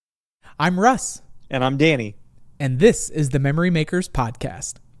I'm Russ. And I'm Danny. And this is the Memory Makers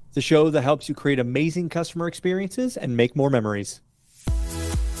Podcast. The show that helps you create amazing customer experiences and make more memories.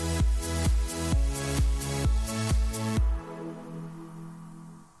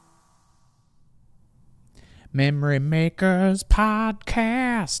 Memory Makers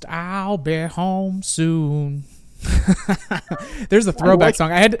Podcast. I'll be home soon. There's a throwback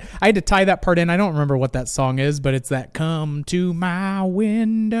song. I had to tie that part in. I don't remember what that song is, but it's that "Come to My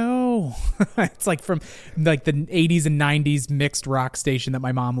Window." It's like from like the 80s and 90s mixed rock station that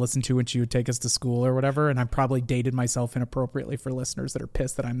my mom listened to when she would take us to school or whatever. And I probably dated myself inappropriately for listeners that are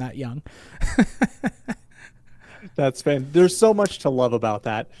pissed that I'm that young. That's fantastic. There's so much to love about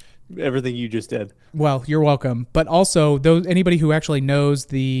that. Everything you just did. Well, you're welcome. But also, anybody who actually knows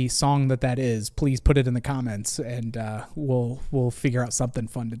the song that is, please put it in the comments, and we'll figure out something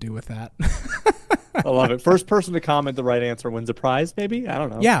fun to do with that. I love it. First person to comment the right answer wins a prize, maybe? I don't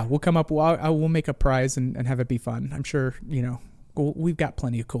know. Yeah, we'll come up. We'll make a prize and have it be fun. I'm sure, we've got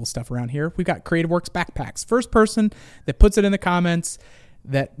plenty of cool stuff around here. We've got Creative Works backpacks. First person that puts it in the comments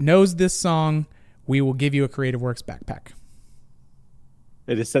that knows this song, we will give you a Creative Works backpack.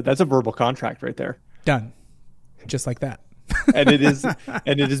 It is said. That's a verbal contract right there. Done. Just like that. and it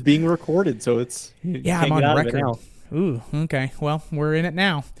is being recorded, so it's I'm on record now. Ooh, okay. Well, we're in it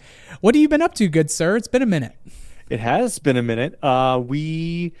now. What have you been up to, good sir? It's been a minute. It has been a minute. My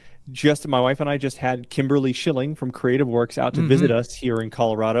wife and I just had Kimberly Schilling from Creative Works out to visit us here in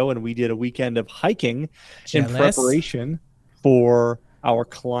Colorado, and we did a weekend of hiking in preparation for our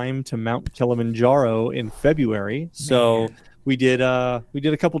climb to Mount Kilimanjaro in February. So we did a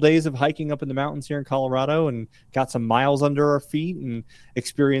couple days of hiking up in the mountains here in Colorado and got some miles under our feet and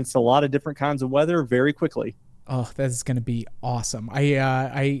experienced a lot of different kinds of weather very quickly. Oh, that's going to be awesome.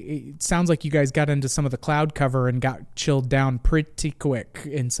 It sounds like you guys got into some of the cloud cover and got chilled down pretty quick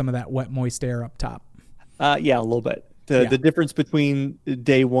in some of that wet, moist air up top. Yeah, a little bit. The difference between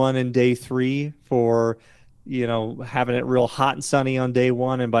day one and day three for, having it real hot and sunny on day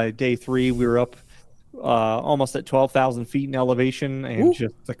one, and by day three we were up almost at 12,000 feet in elevation, and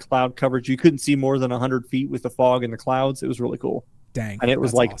just the cloud coverage. You couldn't see more than 100 feet with the fog and the clouds. It was really cool. Dang. And it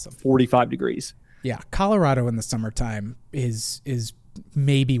was like awesome. 45 degrees. Yeah. Colorado in the summertime is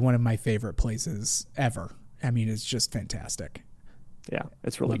maybe one of my favorite places ever. I mean, it's just fantastic. Yeah,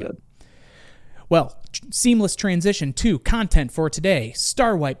 it's really good. Well, seamless transition to content for today.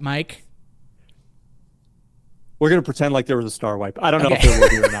 Star Wipe, Mike. We're going to pretend like there was a star wipe. I don't know if there will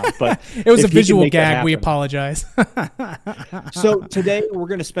be or not, but it was a visual gag. We apologize. So today we're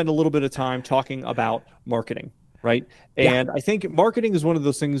going to spend a little bit of time talking about marketing, right? And I think marketing is one of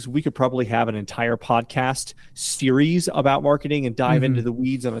those things we could probably have an entire podcast series about marketing and dive into the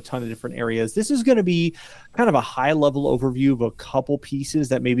weeds on a ton of different areas. This is going to be kind of a high-level overview of a couple pieces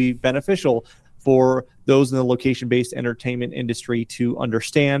that may be beneficial for those in the location-based entertainment industry to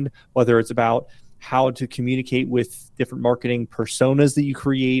understand, whether it's about how to communicate with different marketing personas that you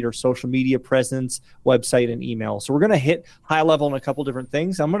create, or social media presence, website, and email. So we're going to hit high level on a couple different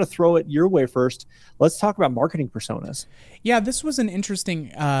things. I'm going to throw it your way first. Let's talk about marketing personas. Yeah, this was an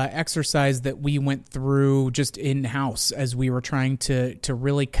interesting exercise that we went through just in-house as we were trying to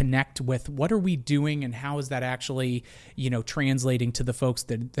really connect with what are we doing and how is that actually, translating to the folks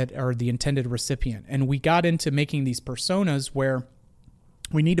that are the intended recipient. And we got into making these personas where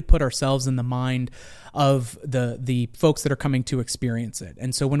we need to put ourselves in the mind of the folks that are coming to experience it.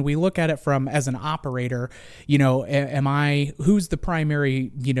 And so when we look at it from as an operator, who's the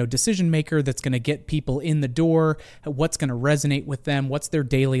primary, decision maker that's going to get people in the door? What's going to resonate with them? What's their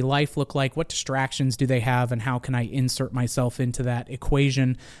daily life look like? What distractions do they have? And how can I insert myself into that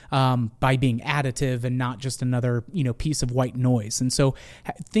equation by being additive and not just another, piece of white noise? And so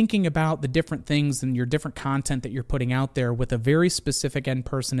thinking about the different things and your different content that you're putting out there with a very specific end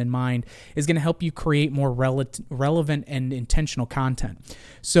person in mind is going to help you create more relevant and intentional content.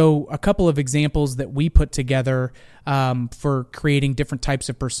 So a couple of examples that we put together for creating different types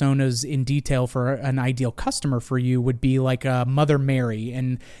of personas in detail for an ideal customer for you would be like Mother Mary.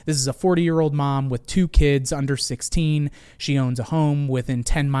 And this is a 40-year-old mom with 2 kids under 16. She owns a home within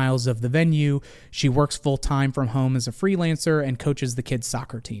 10 miles of the venue. She works full-time from home as a freelancer and coaches the kids'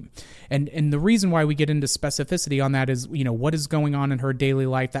 soccer team. And the reason why we get into specificity on that is, what is going on in her daily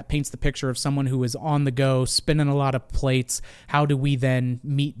life. That paints the picture of someone who is on the go, spinning a lot of plates. How do we then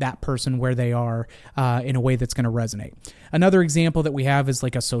meet that person where they are in a way that's going to resonate? Another example that we have is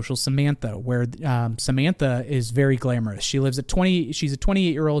like a social Samantha, where Samantha is very glamorous. She lives at 20. She's a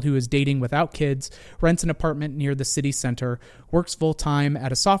 28-year-old who is dating without kids, rents an apartment near the city center, works full-time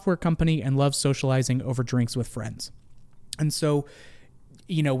at a software company, and loves socializing over drinks with friends. And so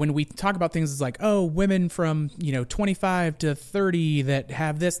when we talk about things, it's like, oh, women from 25 to 30 that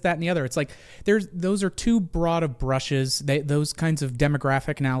have this, that, and the other. It's like those are too broad of brushes. Those kinds of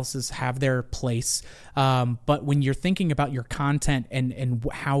demographic analysis have their place, but when you're thinking about your content and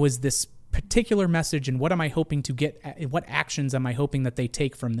how is this particular message and what am I hoping to get, what actions am I hoping that they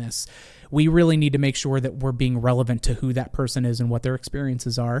take from this, we really need to make sure that we're being relevant to who that person is and what their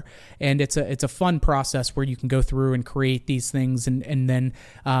experiences are. And it's a fun process where you can go through and create these things and then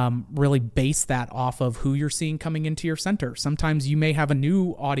really base that off of who you're seeing coming into your center. Sometimes you may have a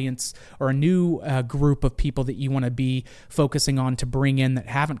new audience or a new group of people that you want to be focusing on to bring in that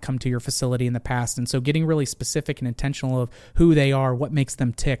haven't come to your facility in the past. And so getting really specific and intentional of who they are, what makes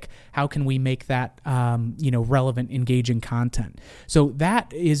them tick, how can we make that relevant, engaging content. So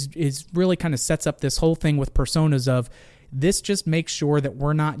that is really kind of sets up this whole thing with personas of this. Just makes sure that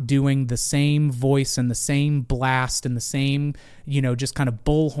we're not doing the same voice and the same blast and the same, just kind of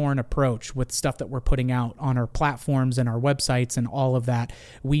bullhorn approach with stuff that we're putting out on our platforms and our websites and all of that.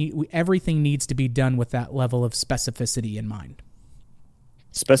 We everything needs to be done with that level of specificity in mind.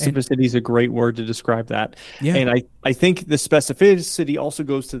 Specificity is a great word to describe that. Yeah. And I think the specificity also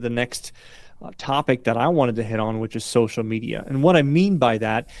goes to the next topic that I wanted to hit on, which is social media. And what I mean by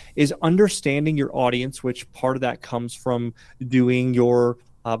that is understanding your audience, which part of that comes from doing your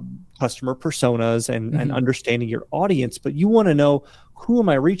customer personas and understanding your audience. But you want to know, who am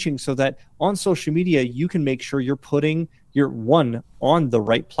I reaching, so that on social media, you can make sure you're putting your one on the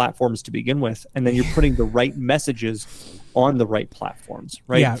right platforms to begin with, and then you're putting the right messages on the right platforms,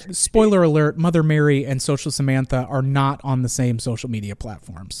 right? Yeah. Spoiler alert, Mother Mary and Social Samantha are not on the same social media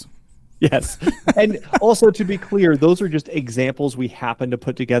platforms. Yes. And also, to be clear, those are just examples we happen to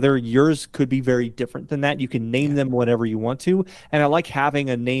put together. Yours could be very different than that. You can name them whatever you want to. And I like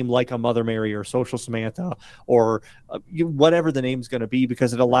having a name like a Mother Mary or Social Samantha or whatever the name's going to be,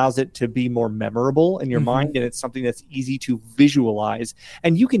 because it allows it to be more memorable in your mind, and it's something that's easy to visualize.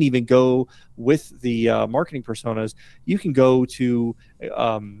 And you can even go with the marketing personas. You can go to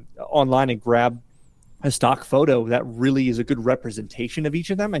online and grab a stock photo that really is a good representation of each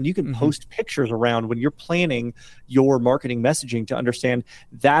of them. And you can post pictures around when you're planning your marketing messaging to understand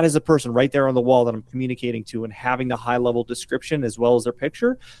that is a person right there on the wall that I'm communicating to, and having the high level description as well as their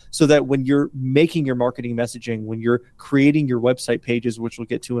picture, so that when you're making your marketing messaging, when you're creating your website pages, which we'll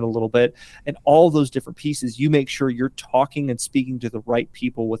get to in a little bit, and all those different pieces, you make sure you're talking and speaking to the right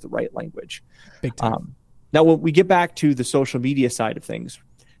people with the right language. Big time. Now, when we get back to the social media side of things,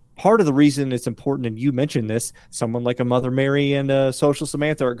 part of the reason it's important, and you mentioned this, someone like a Mother Mary and a Social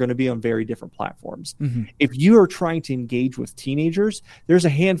Samantha are going to be on very different platforms. If you are trying to engage with teenagers, there's a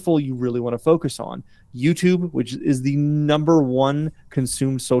handful you really want to focus on. YouTube, which is the number one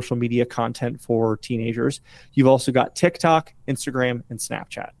consumed social media content for teenagers. You've also got TikTok, Instagram, and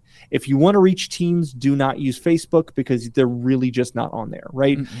Snapchat. If you want to reach teens, do not use Facebook, because they're really just not on there,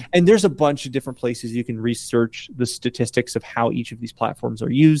 right? And there's a bunch of different places you can research the statistics of how each of these platforms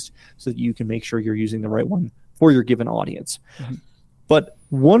are used, so that you can make sure you're using the right one for your given audience. But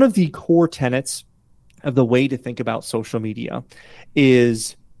one of the core tenets of the way to think about social media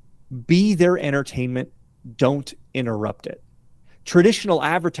is be their entertainment, don't interrupt it. Traditional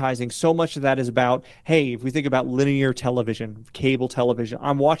advertising, so much of that is about, hey, if we think about linear television, cable television,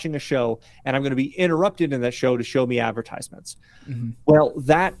 I'm watching a show and I'm going to be interrupted in that show to show me advertisements. Well,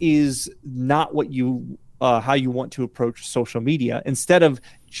 that is not what you how you want to approach social media. Instead of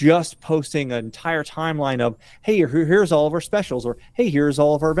just posting an entire timeline of, hey, here's all of our specials, or hey, here's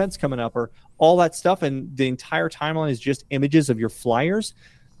all of our events coming up, or all that stuff, and the entire timeline is just images of your flyers,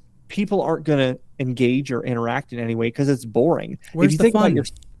 people aren't going to engage or interact in any way, because it's boring. Where's the fun?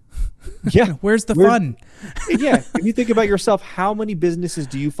 Where's the fun? If you think about yourself, how many businesses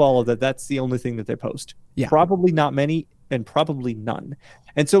do you follow that's the only thing that they post? Probably not many, and probably none.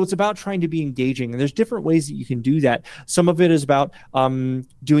 And so it's about trying to be engaging. And there's different ways that you can do that. Some of it is about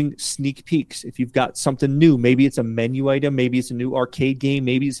doing sneak peeks. If you've got something new, maybe it's a menu item, maybe it's a new arcade game,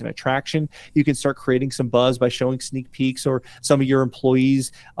 maybe it's an attraction, you can start creating some buzz by showing sneak peeks, or some of your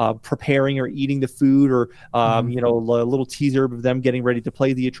employees preparing or eating the food, or a little teaser of them getting ready to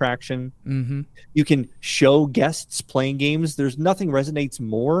play the attraction. You can show guests playing games. There's nothing resonates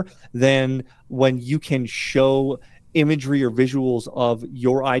more than when you can show imagery or visuals of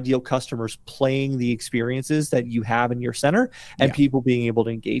your ideal customers playing the experiences that you have in your center, and people being able to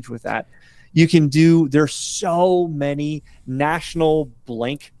engage with that. You can there's so many National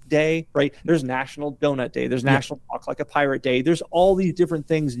Blank Day, right? There's National Donut Day. There's National Talk Like a Pirate Day. There's all these different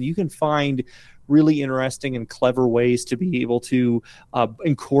things, and you can find really interesting and clever ways to be able to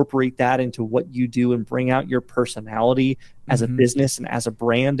incorporate that into what you do and bring out your personality as a business and as a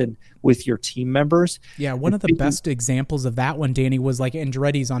brand and with your team members. Yeah, one of the best examples of that one, Danny, was like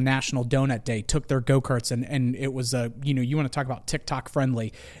Andretti's on National Donut Day, took their go-karts and it was a, you want to talk about TikTok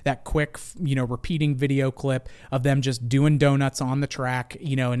friendly, that quick, repeating video clip of them just doing donuts on the track,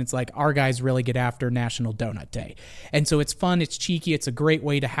 and it's like our guys really get after National Donut Day. And so it's fun, it's cheeky, it's a great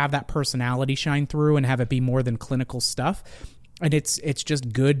way to have that personality shine through and have it be more than clinical stuff. And it's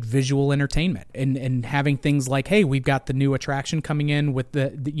just good visual entertainment and having things like, hey, we've got the new attraction coming in with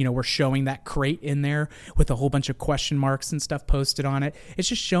the we're showing that crate in there with a whole bunch of question marks and stuff posted on it. It's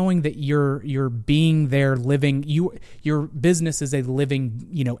just showing that you're being there, living. Your business is a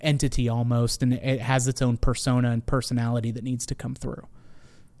living, entity almost, and it has its own persona and personality that needs to come through.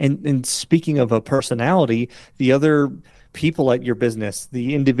 And speaking of a personality, the other people at your business,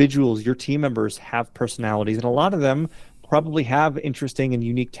 the individuals, your team members have personalities, and a lot of them probably have interesting and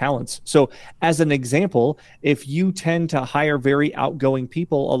unique talents. So as an example, if you tend to hire very outgoing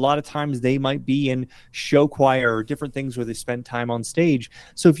people, a lot of times they might be in show choir or different things where they spend time on stage.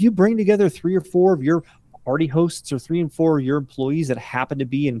 So if you bring together 3 or 4 of your party hosts or 3 and 4 of your employees that happen to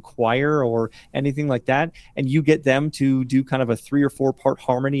be in choir or anything like that, and you get them to do kind of a 3 or 4 part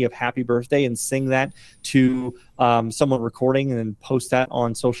harmony of happy birthday and sing that to someone recording and then post that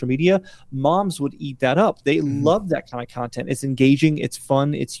on social media, moms would eat that up. They love that kind of content. It's engaging, it's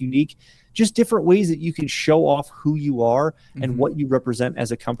fun, it's unique. Just different ways that you can show off who you are and what you represent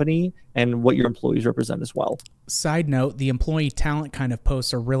as a company and what your employees represent as well. Side note, the employee talent kind of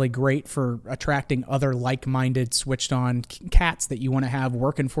posts are really great for attracting other like-minded, switched-on cats that you want to have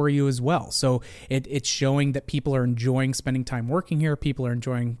working for you as well. So it's showing that people are enjoying spending time working here. People are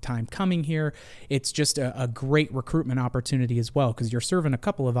enjoying time coming here. It's just a great recruitment opportunity as well because you're serving a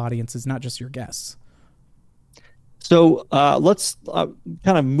couple of audiences, not just your guests. So let's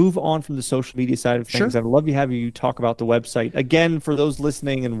kind of move on from the social media side of things. Sure. I'd love to have you talk about the website. Again, for those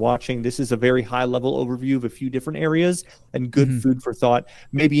listening and watching, this is a very high-level overview of a few different areas and good food for thought.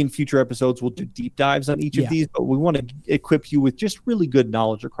 Maybe in future episodes, we'll do deep dives on each of these, but we want to equip you with just really good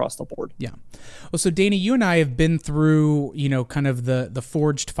knowledge across the board. Yeah. Well, so Danny, you and I have been through, kind of the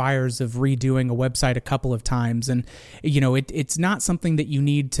forged fires of redoing a website a couple of times. And, it's not something that you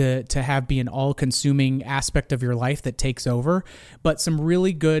need to have be an all-consuming aspect of your life that takes over, but some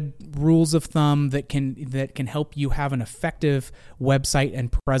really good rules of thumb that can help you have an effective website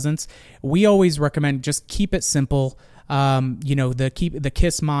and presence. We always recommend just keep it simple. The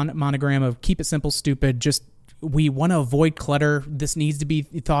KISS monogram of keep it simple, stupid. Just we want to avoid clutter. This needs to be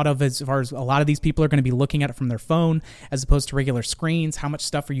thought of as far as a lot of these people are going to be looking at it from their phone as opposed to regular screens. How much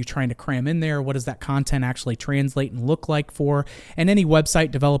stuff are you trying to cram in there? What does that content actually translate and look like for? And any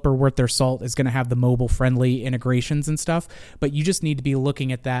website developer worth their salt is going to have the mobile-friendly integrations and stuff, but you just need to be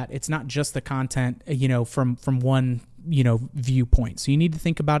looking at that. It's not just the content, from one viewpoint. So you need to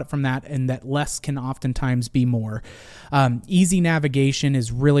think about it from that, and that less can oftentimes be more. Easy navigation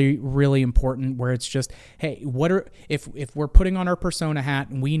is really, really important, where it's just, hey, if we're putting on our persona hat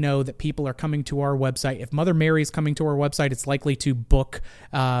and we know that people are coming to our website, if Mother Mary's coming to our website, it's likely to book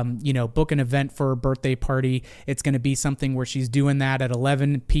an event for a birthday party. It's going to be something where she's doing that at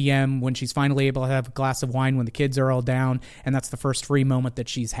 11 p.m. when she's finally able to have a glass of wine when the kids are all down, and that's the first free moment that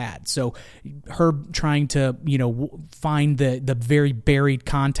she's had. So her trying to, find the very buried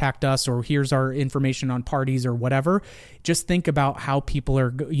contact us, or here's our information on parties or whatever. Just think about how people are,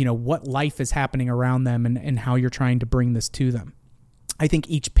 what life is happening around them and how you're trying to bring this to them. I think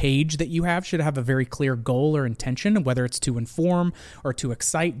each page that you have should have a very clear goal or intention, whether it's to inform or to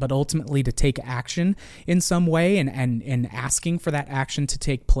excite, but ultimately to take action in some way and asking for that action to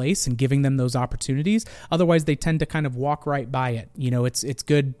take place and giving them those opportunities. Otherwise, they tend to kind of walk right by it. It's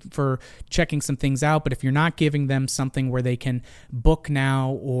good for checking some things out, but if you're not giving them something where they can book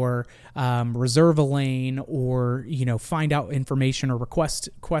now or reserve a lane or, find out information or request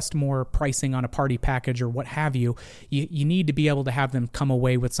more pricing on a party package or what have you, you need to be able to have them come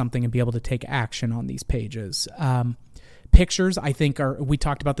away with something and be able to take action on these pages. Pictures, I think, we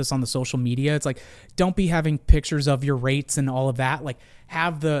talked about this on the social media. It's like, don't be having pictures of your rates and all of that. Like,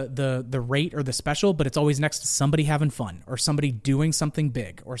 have the rate or the special, but it's always next to somebody having fun or somebody doing something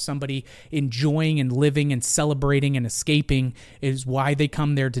big or somebody enjoying and living and celebrating and escaping is why they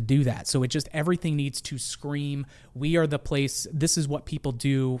come there to do that. So everything needs to scream, we are the place, this is what people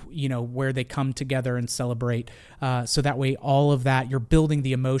do, where they come together and celebrate. So that way, all of that, you're building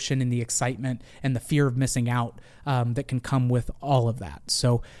the emotion and the excitement and the fear of missing out that can come with all of that.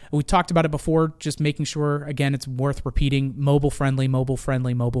 So we talked about it before, just making sure, again, it's worth repeating, mobile friendly,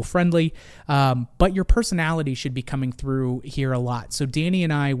 but your personality should be coming through here a lot. So Danny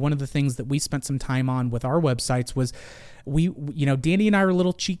and I, one of the things that we spent some time on with our websites was Danny and I are a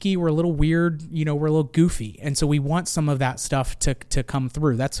little cheeky, we're a little weird, we're a little goofy, and so we want some of that stuff to come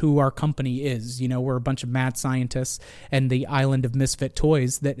through. That's who our company is. We're a bunch of mad scientists and the island of misfit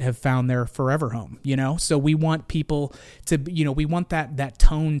toys that have found their forever home. So we want people to, we want that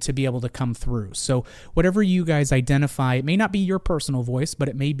tone to be able to come through. So whatever you guys identify, it may not be your personal voice, but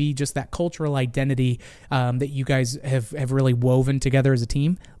it may be just that cultural identity that you guys have really woven together as a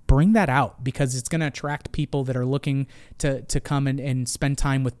team. Bring that out, because it's going to attract people that are looking to come and spend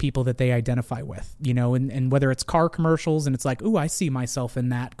time with people that they identify with, and whether it's car commercials and it's like, ooh, I see myself in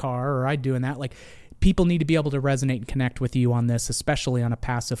that car, or I doing that. Like, people need to be able to resonate and connect with you on this, especially on a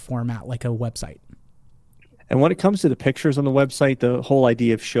passive format like a website. And when it comes to the pictures on the website, the whole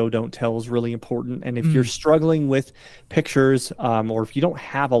idea of show, don't tell is really important. And if you're struggling with pictures, or if you don't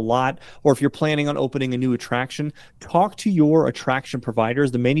have a lot, or if you're planning on opening a new attraction, talk to your attraction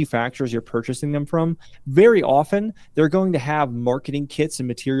providers, the manufacturers you're purchasing them from. Very often, they're going to have marketing kits and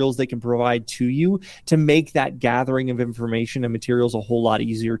materials they can provide to you to make that gathering of information and materials a whole lot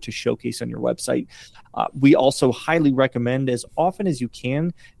easier to showcase on your website. We also highly recommend, as often as you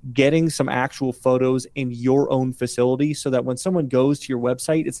can, getting some actual photos in your own facility, so that when someone goes to your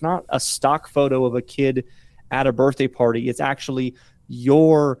website, it's not a stock photo of a kid at a birthday party. It's actually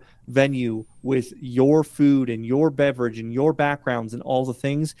your venue with your food and your beverage and your backgrounds and all the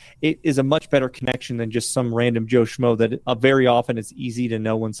things. It is a much better connection than just some random Joe Schmo that very often it's easy to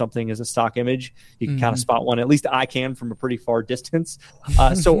know when something is a stock image. You can kind of spot one. At least I can from a pretty far distance.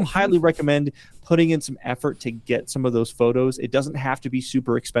 So highly recommend putting in some effort to get some of those photos. It doesn't have to be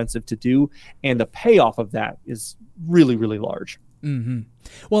super expensive to do, and the payoff of that is really, really large. Mm-hmm.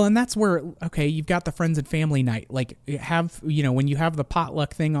 Well, and that's where, okay, you've got the friends and family night. Like, when you have the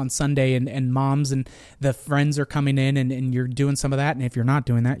potluck thing on Sunday and moms and the friends are coming in and you're doing some of that. And if you're not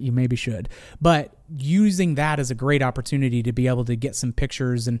doing that, you maybe should. But using that as a great opportunity to be able to get some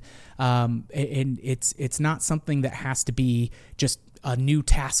pictures, and it's not something that has to be just a new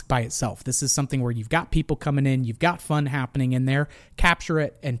task by itself. This is something where you've got people coming in, you've got fun happening in there. Capture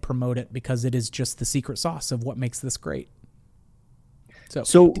it and promote it, because it is just the secret sauce of what makes this great.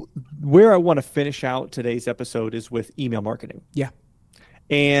 So where I want to finish out today's episode is with email marketing. Yeah.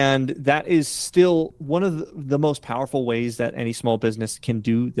 And that is still one of the most powerful ways that any small business can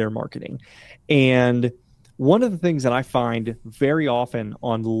do their marketing. And one of the things that I find very often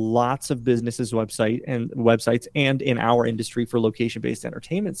on lots of businesses' websites and in our industry for location-based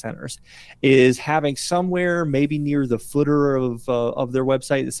entertainment centers is having somewhere maybe near the footer of their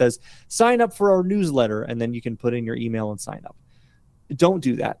website that says, sign up for our newsletter, and then you can put in your email and sign up. Don't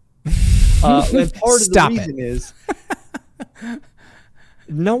do that. And part of the reason is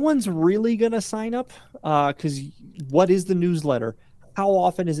no one's really going to sign up, because what is the newsletter? How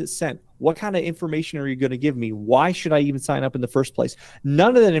often is it sent? What kind of information are you going to give me? Why should I even sign up in the first place?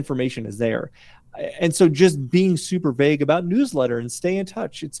 None of that information is there. And so just being super vague about newsletter and stay in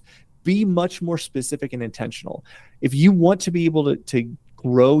touch, be much more specific and intentional. If you want to be able to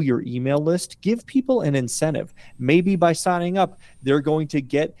grow your email list, give people an incentive. Maybe by signing up, they're going to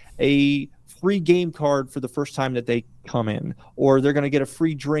get a free game card for the first time that they come in, or they're going to get a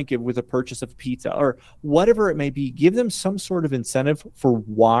free drink with a purchase of pizza, or whatever it may be. Give them some sort of incentive for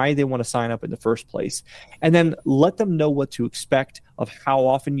why they want to sign up in the first place. And then let them know what to expect of how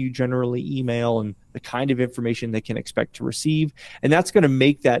often you generally email and the kind of information they can expect to receive. And that's going to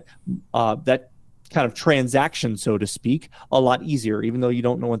make that kind of transaction, so to speak, a lot easier. Even though you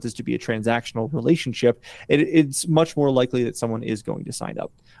don't want this to be a transactional relationship, it's much more likely that someone is going to sign up.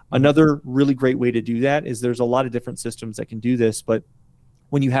 Another really great way to do that is there's a lot of different systems that can do this, but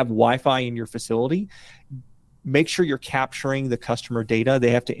when you have Wi-Fi in your facility, make sure you're capturing the customer data.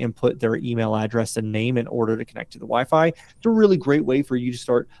 They have to input their email address and name in order to connect to the Wi-Fi. It's a really great way for you to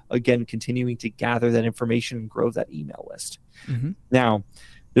start, again, continuing to gather that information and grow that email list. Mm-hmm. Now,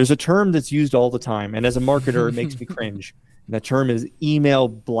 there's a term that's used all the time, and as a marketer, it makes me cringe. And that term is email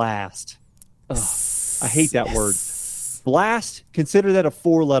blast. Ugh, I hate that word. Blast, consider that a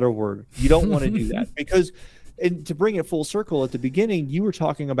 4-letter word. You don't want to do that, because to bring it full circle, at the beginning, you were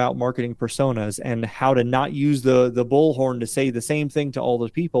talking about marketing personas and how to not use the bullhorn to say the same thing to all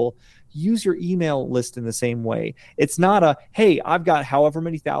those people. Use your email list in the same way. It's not hey, I've got however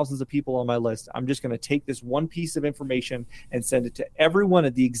many thousands of people on my list. I'm just going to take this one piece of information and send it to everyone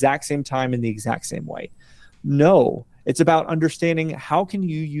at the exact same time in the exact same way. No, it's about understanding how can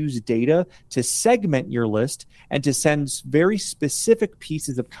you use data to segment your list and to send very specific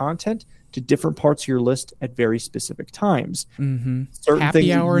pieces of content to different parts of your list at very specific times.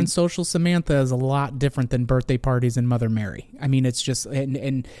 Happy hour and Social Samantha is a lot different than birthday parties and Mother Mary. I mean, it's just,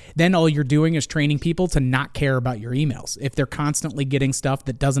 and then all you're doing is training people to not care about your emails. If they're constantly getting stuff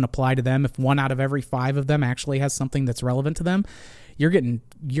that doesn't apply to them, if 1 out of every 5 of them actually has something that's relevant to them, you're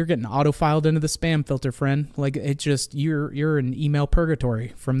getting auto-filed into the spam filter, friend. Like, it just, you're in email purgatory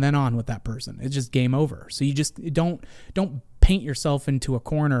from then on with that person. It's just game over. So you just don't paint yourself into a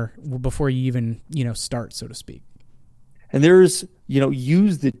corner before you even, start, so to speak. And there's,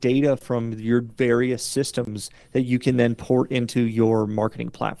 use the data from your various systems that you can then port into your marketing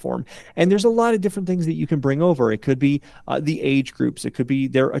platform. And there's a lot of different things that you can bring over. It could be the age groups. It could be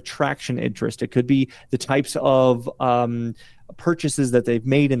their attraction interest. It could be the types of purchases that they've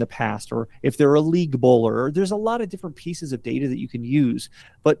made in the past, or if they're a league bowler. There's a lot of different pieces of data that you can use.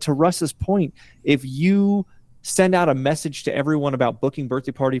 But to Russ's point, if you send out a message to everyone about booking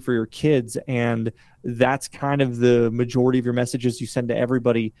birthday party for your kids, and that's kind of the majority of your messages you send to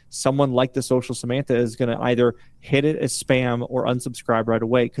everybody, someone like the Social Samantha is going to either hit it as spam or unsubscribe right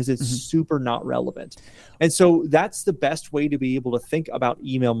away because it's super not relevant. And so that's the best way to be able to think about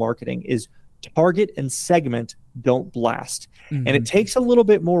email marketing is target and segment, don't blast. And it takes a little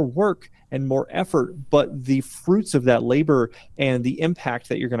bit more work and more effort, but the fruits of that labor and the impact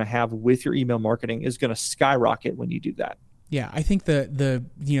that you're going to have with your email marketing is going to skyrocket when you do that. Yeah, I think the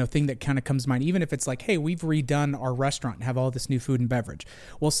thing that kind of comes to mind, even if it's like, hey, we've redone our restaurant and have all this new food and beverage.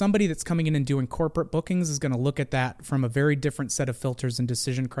 Well, somebody that's coming in and doing corporate bookings is going to look at that from a very different set of filters and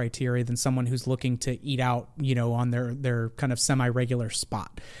decision criteria than someone who's looking to eat out, on their kind of semi-regular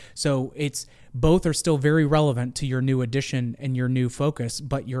spot. So both are still very relevant to your new addition and your new focus,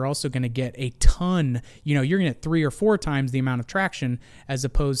 but you're also going to get a ton, you're going to get 3 or 4 times the amount of traction as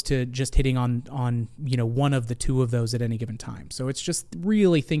opposed to just hitting on one of the 2 of those at any given time. So it's just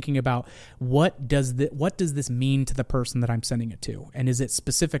really thinking about what does this mean to the person that I'm sending it to, and is it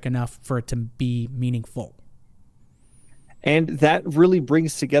specific enough for it to be meaningful? And that really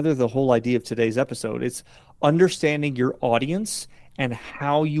brings together the whole idea of today's episode. It's understanding your audience and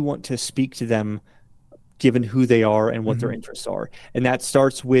how you want to speak to them given who they are and what their interests are. And that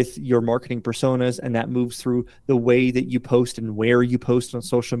starts with your marketing personas, and that moves through the way that you post and where you post on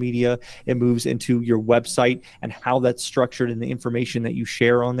social media. It moves into your website and how that's structured and the information that you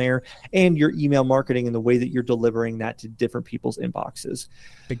share on there, and your email marketing and the way that you're delivering that to different people's inboxes.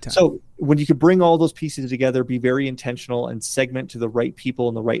 Big time. So when you can bring all those pieces together, be very intentional and segment to the right people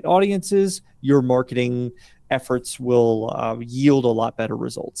and the right audiences, your marketing efforts will yield a lot better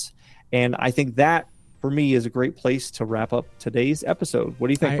results. And I think that, for me, is a great place to wrap up today's episode. What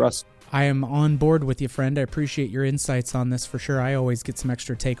do you think, Russ? I am on board with you, friend. I appreciate your insights on this for sure. I always get some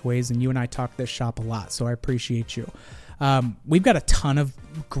extra takeaways, and you and I talk this shop a lot, so I appreciate you. We've got a ton of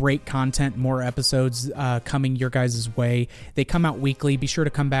great content, more episodes coming your guys' way. They come out weekly. Be sure to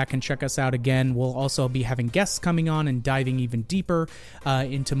come back and check us out again. We'll also be having guests coming on and diving even deeper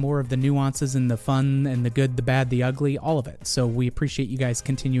into more of the nuances and the fun and the good, the bad, the ugly, all of it. So we appreciate you guys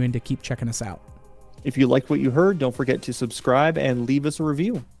continuing to keep checking us out. If you liked what you heard, don't forget to subscribe and leave us a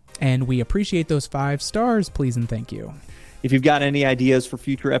review. And we appreciate those 5 stars, please and thank you. If you've got any ideas for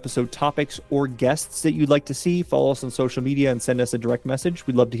future episode topics or guests that you'd like to see, follow us on social media and send us a direct message.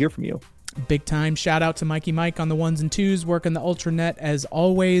 We'd love to hear from you. Big time shout out to Mikey Mike on the 1s and 2s, working the Ultranet as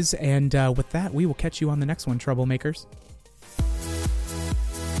always. And with that, we will catch you on the next one, Troublemakers.